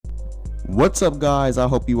What's up, guys? I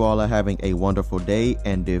hope you all are having a wonderful day,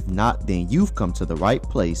 and if not, then you've come to the right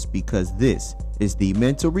place because this is the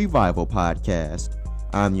Mental Revival Podcast.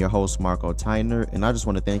 I'm your host, Marco Tyner, and I just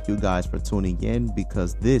want to thank you guys for tuning in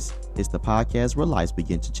because this is the podcast where lives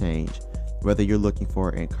begin to change. Whether you're looking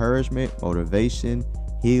for encouragement, motivation,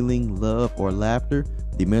 healing, love, or laughter,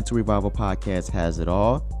 the Mental Revival Podcast has it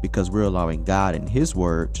all because we're allowing God and His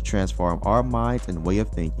Word to transform our minds and way of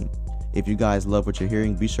thinking. If you guys love what you're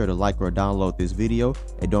hearing, be sure to like or download this video,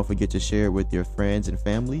 and don't forget to share it with your friends and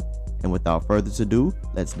family. And without further ado,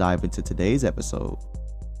 let's dive into today's episode.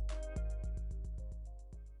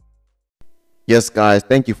 Yes, guys,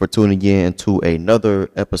 thank you for tuning in to another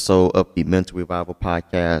episode of the Mental Revival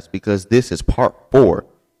Podcast, because this is part 4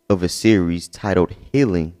 of a series titled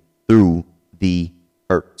Healing Through the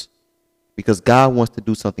Hurt. Because God wants to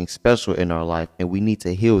do something special in our life, and we need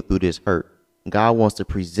to heal through this hurt. God wants to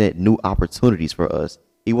present new opportunities for us.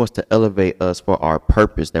 He wants to elevate us for our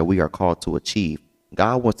purpose that we are called to achieve.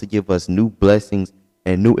 God wants to give us new blessings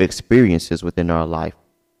and new experiences within our life.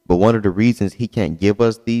 But one of the reasons He can't give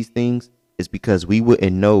us these things is because we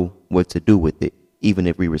wouldn't know what to do with it, even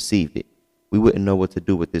if we received it. We wouldn't know what to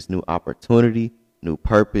do with this new opportunity, new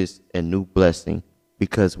purpose, and new blessing,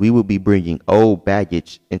 because we will be bringing old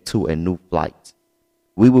baggage into a new flight.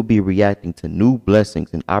 We will be reacting to new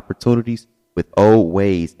blessings and opportunities with old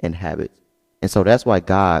ways and habits. And so that's why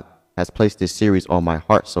God has placed this series on my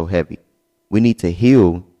heart so heavy. We need to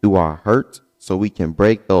heal through our hurt so we can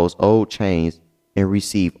break those old chains and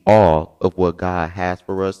receive all of what God has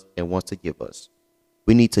for us and wants to give us.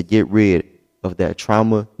 We need to get rid of that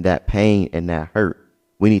trauma, that pain, and that hurt.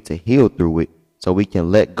 We need to heal through it so we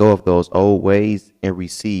can let go of those old ways and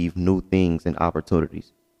receive new things and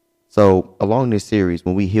opportunities. So along this series,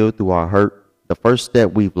 when we heal through our hurt, the first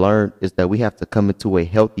step we've learned is that we have to come into a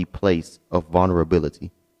healthy place of vulnerability.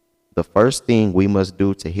 The first thing we must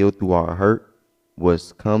do to heal through our hurt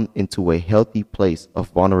was come into a healthy place of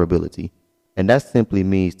vulnerability. And that simply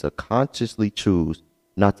means to consciously choose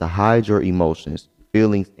not to hide your emotions,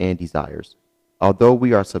 feelings, and desires. Although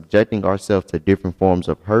we are subjecting ourselves to different forms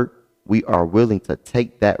of hurt, we are willing to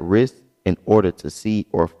take that risk in order to see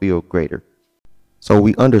or feel greater. So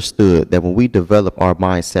we understood that when we develop our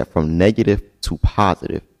mindset from negative to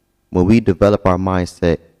positive, when we develop our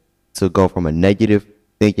mindset to go from a negative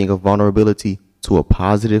thinking of vulnerability to a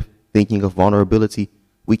positive thinking of vulnerability,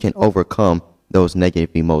 we can overcome those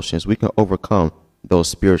negative emotions. We can overcome those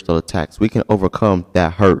spiritual attacks. We can overcome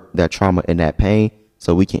that hurt, that trauma, and that pain,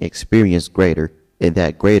 so we can experience greater. And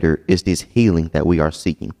that greater is this healing that we are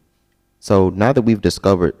seeking. So now that we've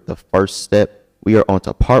discovered the first step, we are on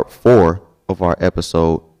to part 4 of our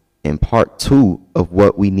episode and part 2 of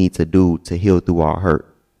what we need to do to heal through our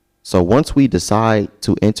hurt. So once we decide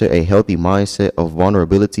to enter a healthy mindset of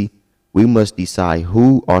vulnerability, we must decide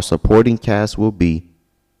who our supporting cast will be,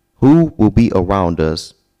 who will be around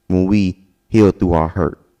us when we heal through our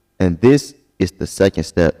hurt. And this is the second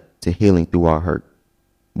step to healing through our hurt.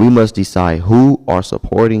 We must decide who our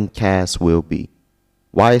supporting cast will be.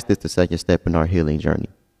 Why is this the second step in our healing journey?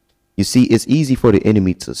 You see, it's easy for the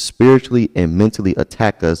enemy to spiritually and mentally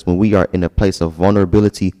attack us when we are in a place of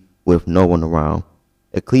vulnerability with no one around.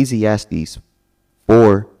 Ecclesiastes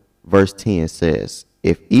 4 verse 10 says,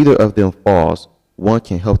 "If either of them falls, one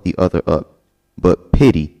can help the other up. But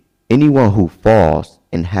pity anyone who falls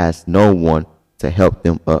and has no one to help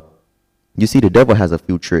them up." You see, the devil has a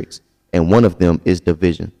few tricks, and one of them is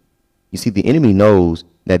division. You see, the enemy knows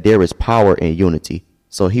that there is power in unity.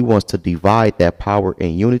 So he wants to divide that power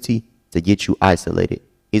and unity to get you isolated.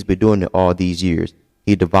 He's been doing it all these years.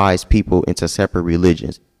 He divides people into separate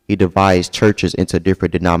religions. He divides churches into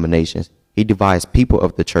different denominations. He divides people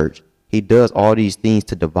of the church. He does all these things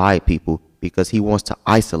to divide people because he wants to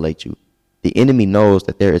isolate you. The enemy knows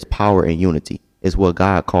that there is power in unity. It's what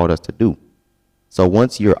God called us to do. So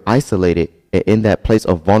once you're isolated and in that place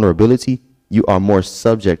of vulnerability, you are more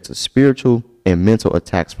subject to spiritual and mental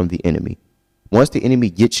attacks from the enemy. Once the enemy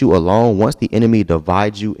gets you alone, once the enemy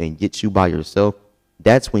divides you and gets you by yourself,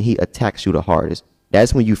 that's when he attacks you the hardest.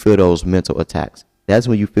 That's when you feel those mental attacks. That's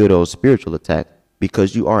when you feel those spiritual attacks,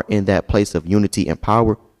 because you aren't in that place of unity and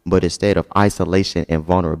power, but instead of isolation and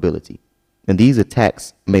vulnerability. And these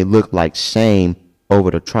attacks may look like shame over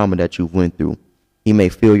the trauma that you went through. He may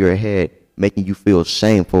fill your head, making you feel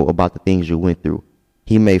shameful about the things you went through.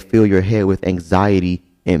 He may fill your head with anxiety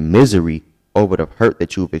and misery over the hurt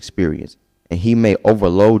that you've experienced. And he may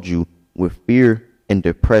overload you with fear and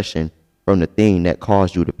depression from the thing that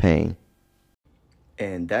caused you the pain.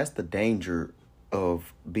 And that's the danger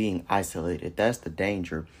of being isolated. That's the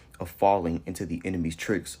danger of falling into the enemy's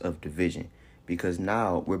tricks of division. because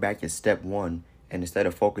now we're back at step one. And instead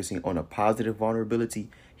of focusing on a positive vulnerability,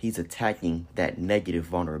 he's attacking that negative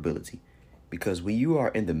vulnerability. Because when you are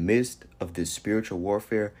in the midst of this spiritual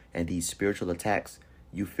warfare and these spiritual attacks,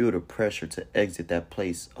 you feel the pressure to exit that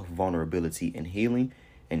place of vulnerability and healing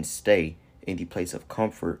and stay in the place of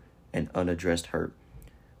comfort and unaddressed hurt.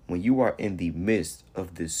 When you are in the midst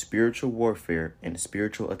of this spiritual warfare and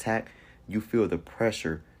spiritual attack, you feel the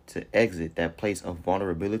pressure to exit that place of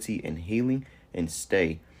vulnerability and healing and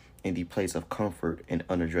stay in the place of comfort and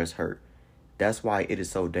unaddressed hurt. That's why it is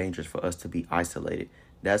so dangerous for us to be isolated.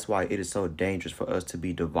 That's why it is so dangerous for us to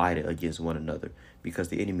be divided against one another, because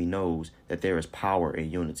the enemy knows that there is power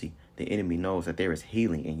in unity. The enemy knows that there is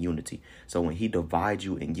healing in unity. So when he divides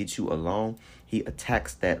you and gets you alone, he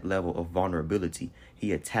attacks that level of vulnerability.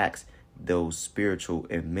 He attacks those spiritual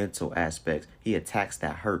and mental aspects. He attacks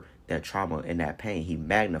that hurt, that trauma, and that pain. He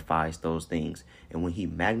magnifies those things. And when he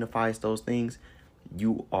magnifies those things,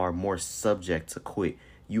 you are more subject to quit.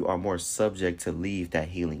 You are more subject to leave that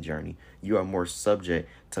healing journey. You are more subject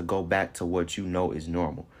to go back to what you know is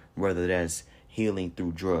normal, whether that's healing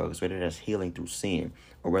through drugs, whether that's healing through sin,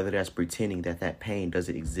 or whether that's pretending that that pain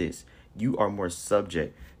doesn't exist. You are more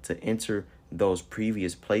subject to enter those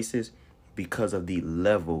previous places because of the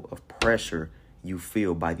level of pressure you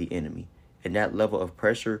feel by the enemy. And that level of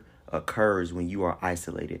pressure occurs when you are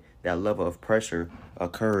isolated. That level of pressure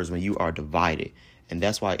occurs when you are divided. And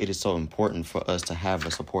that's why it is so important for us to have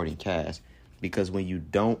a supporting cast. Because when you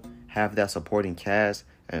don't have that supporting cast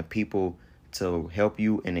and people to help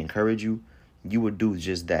you and encourage you, you will do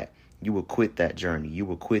just that. You will quit that journey. You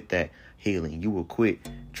will quit that healing. You will quit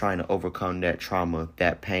trying to overcome that trauma,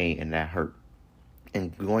 that pain, and that hurt.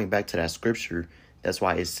 And going back to that scripture, that's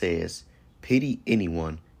why it says, pity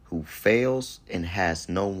anyone who fails and has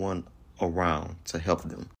no one around to help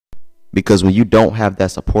them. Because when you don't have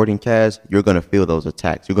that supporting cast, you're going to feel those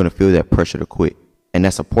attacks. You're going to feel that pressure to quit. And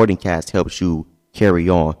that supporting cast helps you carry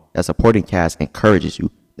on. That supporting cast encourages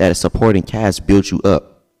you. That supporting cast builds you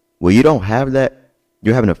up. When you don't have that,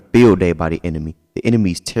 you're having a field day by the enemy. The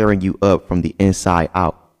enemy's tearing you up from the inside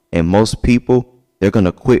out. And most people, they're going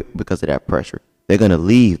to quit because of that pressure. They're going to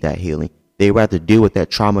leave that healing. They'd rather deal with that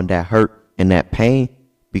trauma, that hurt, and that pain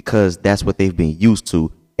because that's what they've been used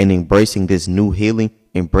to. And embracing this new healing,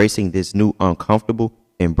 embracing this new uncomfortable,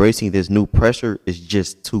 embracing this new pressure is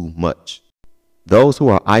just too much. Those who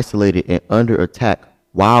are isolated and under attack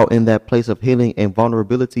while in that place of healing and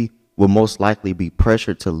vulnerability will most likely be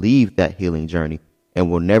pressured to leave that healing journey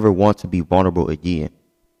and will never want to be vulnerable again.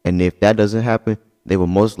 And if that doesn't happen, they will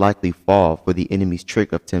most likely fall for the enemy's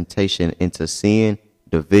trick of temptation into sin,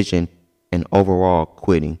 division, and overall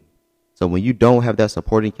quitting. So when you don't have that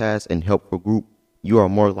supporting cast and helpful group, you are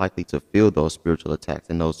more likely to feel those spiritual attacks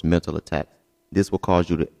and those mental attacks. This will cause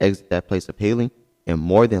you to exit that place of healing and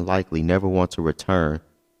more than likely never want to return.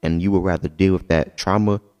 And you would rather deal with that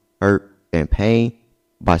trauma, hurt, and pain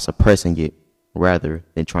by suppressing it rather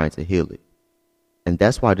than trying to heal it. And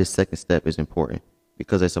that's why this second step is important,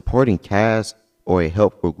 because a supporting cast or a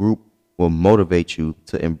helpful group will motivate you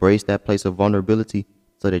to embrace that place of vulnerability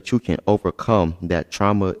so that you can overcome that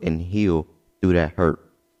trauma and heal through that hurt.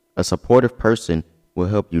 A supportive person will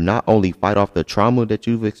help you not only fight off the trauma that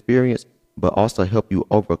you've experienced, but also help you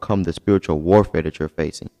overcome the spiritual warfare that you're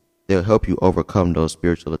facing. They'll help you overcome those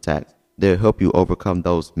spiritual attacks. They'll help you overcome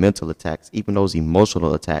those mental attacks, even those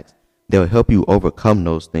emotional attacks. They'll help you overcome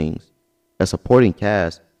those things. A supporting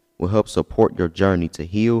cast will help support your journey to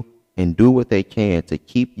heal and do what they can to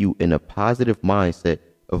keep you in a positive mindset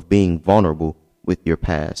of being vulnerable with your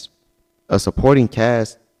past. A supporting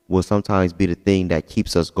cast will sometimes be the thing that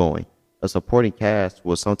keeps us going. A supporting cast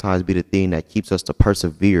will sometimes be the thing that keeps us to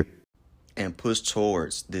persevere and push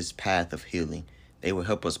towards this path of healing. They will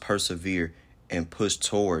help us persevere and push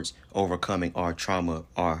towards overcoming our trauma,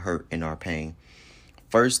 our hurt, and our pain.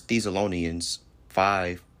 1 Thessalonians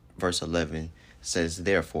 5 verse 11 says,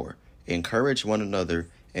 therefore, encourage one another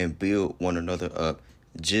and build one another up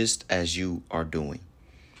just as you are doing.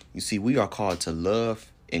 You see, we are called to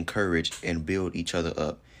love, encourage, and build each other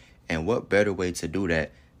up. And what better way to do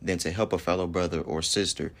that than to help a fellow brother or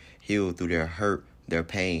sister heal through their hurt, their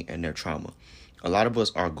pain, and their trauma. A lot of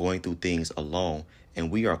us are going through things alone, and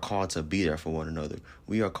we are called to be there for one another.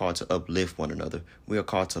 We are called to uplift one another. We are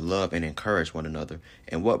called to love and encourage one another.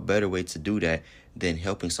 And what better way to do that than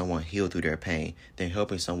helping someone heal through their pain, than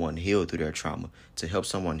helping someone heal through their trauma, to help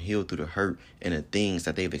someone heal through the hurt and the things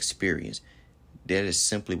that they've experienced. That is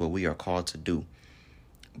simply what we are called to do.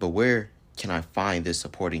 But where can I find this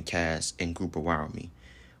supporting cast and group around me?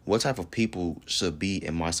 What type of people should be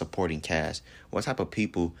in my supporting cast? What type of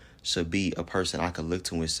people should be a person I could look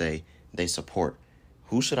to and say, they support.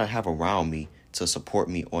 Who should I have around me to support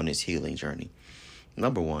me on this healing journey?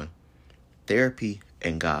 Number one, therapy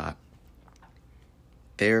and God.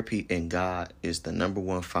 Therapy and God is the number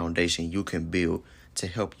one foundation you can build to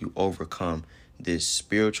help you overcome this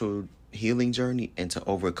spiritual healing journey and to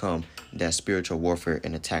overcome that spiritual warfare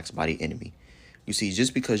and attacks by the enemy. You see,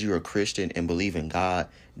 just because you're a Christian and believe in God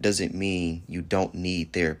doesn't mean you don't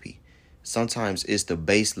need therapy. Sometimes it's the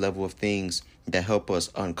base level of things that help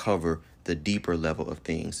us uncover the deeper level of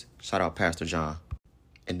things. Shout out Pastor John.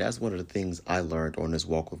 And that's one of the things I learned on this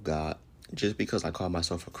walk with God. Just because I call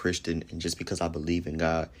myself a Christian and just because I believe in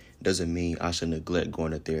God doesn't mean I should neglect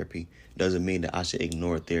going to therapy. Doesn't mean that I should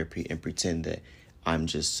ignore therapy and pretend that I'm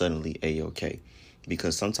just suddenly A-okay.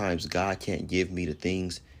 Because sometimes God can't give me the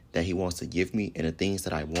things that he wants to give me and the things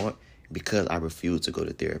that I want because I refuse to go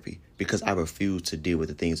to therapy, because I refuse to deal with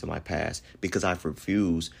the things of my past, because I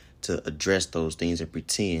refuse to address those things and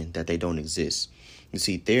pretend that they don't exist. You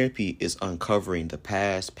see, therapy is uncovering the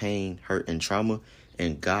past pain, hurt, and trauma,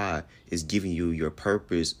 and God is giving you your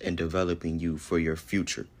purpose and developing you for your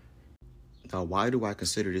future. Now, why do I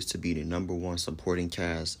consider this to be the number one supporting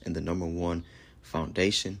cast and the number one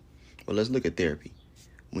foundation? Well, let's look at therapy.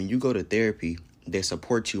 When you go to therapy, they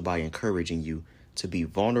support you by encouraging you to be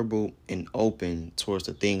vulnerable and open towards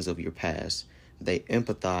the things of your past. They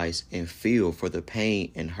empathize and feel for the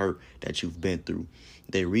pain and hurt that you've been through.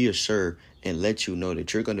 They reassure and let you know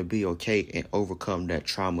that you're going to be okay and overcome that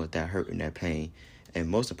trauma, that hurt, and that pain. And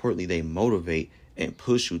most importantly, they motivate and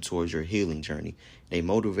push you towards your healing journey. They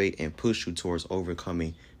motivate and push you towards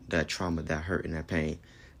overcoming that trauma, that hurt, and that pain.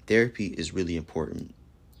 Therapy is really important.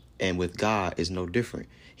 And with God, it's no different.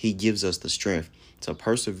 He gives us the strength to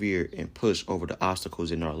persevere and push over the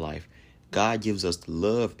obstacles in our life. God gives us the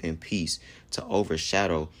love and peace to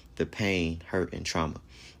overshadow the pain, hurt, and trauma.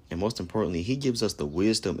 And most importantly, he gives us the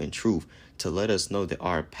wisdom and truth to let us know that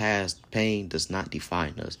our past pain does not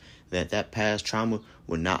define us, that past trauma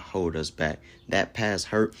will not hold us back. That past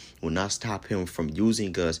hurt will not stop him from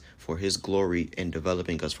using us for his glory and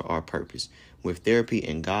developing us for our purpose. With therapy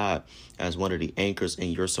and God as one of the anchors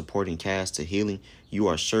in your supporting cast to healing, you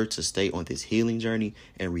are sure to stay on this healing journey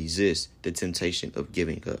and resist the temptation of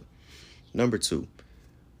giving up. Number two,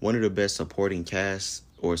 one of the best supporting casts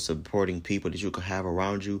or supporting people that you can have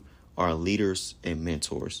around you are leaders and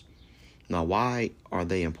mentors. Now, why are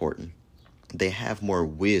they important? They have more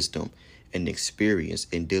wisdom and experience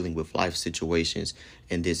in dealing with life situations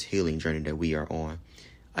in this healing journey that we are on.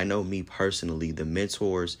 I know me personally, the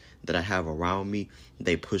mentors that I have around me,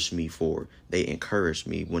 they push me forward. They encourage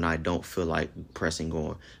me when I don't feel like pressing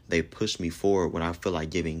on. They push me forward when I feel like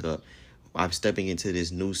giving up. I'm stepping into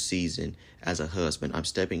this new season as a husband. I'm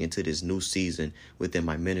stepping into this new season within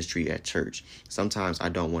my ministry at church. Sometimes I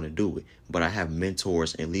don't want to do it, but I have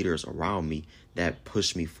mentors and leaders around me that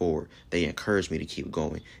push me forward. They encourage me to keep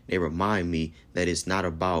going. They remind me that it's not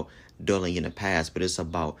about dwelling in the past, but it's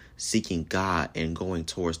about seeking God and going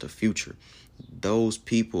towards the future. Those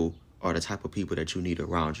people are the type of people that you need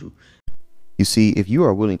around you. You see, if you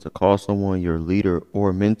are willing to call someone your leader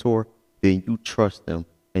or mentor, then you trust them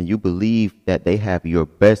and you believe that they have your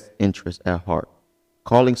best interest at heart.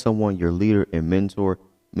 Calling someone your leader and mentor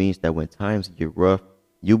means that when times get rough,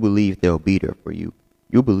 you believe they'll be there for you.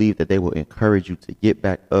 You believe that they will encourage you to get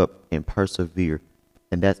back up and persevere.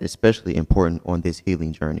 And that's especially important on this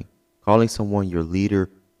healing journey. Calling someone your leader,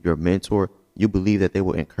 your mentor, you believe that they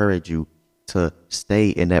will encourage you to stay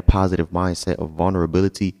in that positive mindset of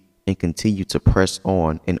vulnerability and continue to press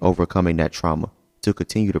on in overcoming that trauma, to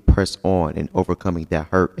continue to press on and overcoming that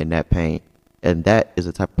hurt and that pain. And that is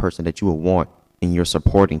the type of person that you will want in your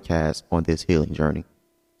supporting cast on this healing journey.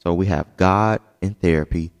 So we have God and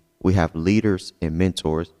therapy. We have leaders and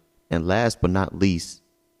mentors. And last but not least,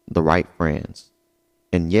 the right friends.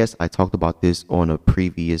 And yes, I talked about this on a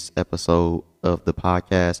previous episode of the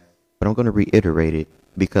podcast, but I'm going to reiterate it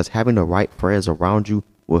because having the right friends around you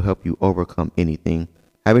will help you overcome anything.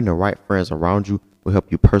 Having the right friends around you will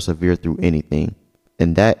help you persevere through anything.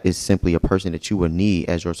 And that is simply a person that you will need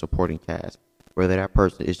as your supporting cast. Whether that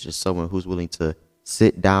person is just someone who's willing to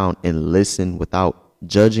sit down and listen without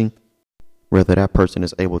judging, whether that person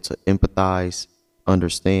is able to empathize,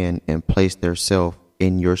 understand, and place their self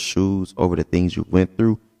in your shoes over the things you went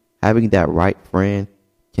through, having that right friend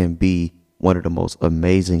can be one of the most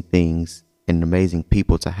amazing things and amazing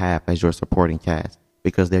people to have as your supporting cast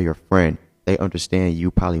because they're your friend. They understand you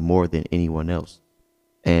probably more than anyone else.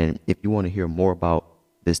 And if you want to hear more about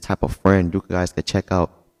this type of friend, you guys can check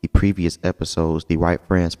out the previous episodes, The Right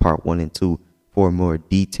Friends Part 1 and 2, for a more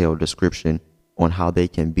detailed description on how they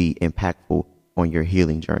can be impactful on your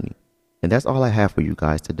healing journey. And that's all I have for you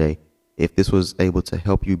guys today. If this was able to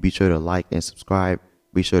help you, be sure to like and subscribe.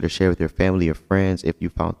 Be sure to share with your family or friends if you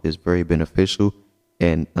found this very beneficial.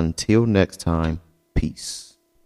 And until next time, peace.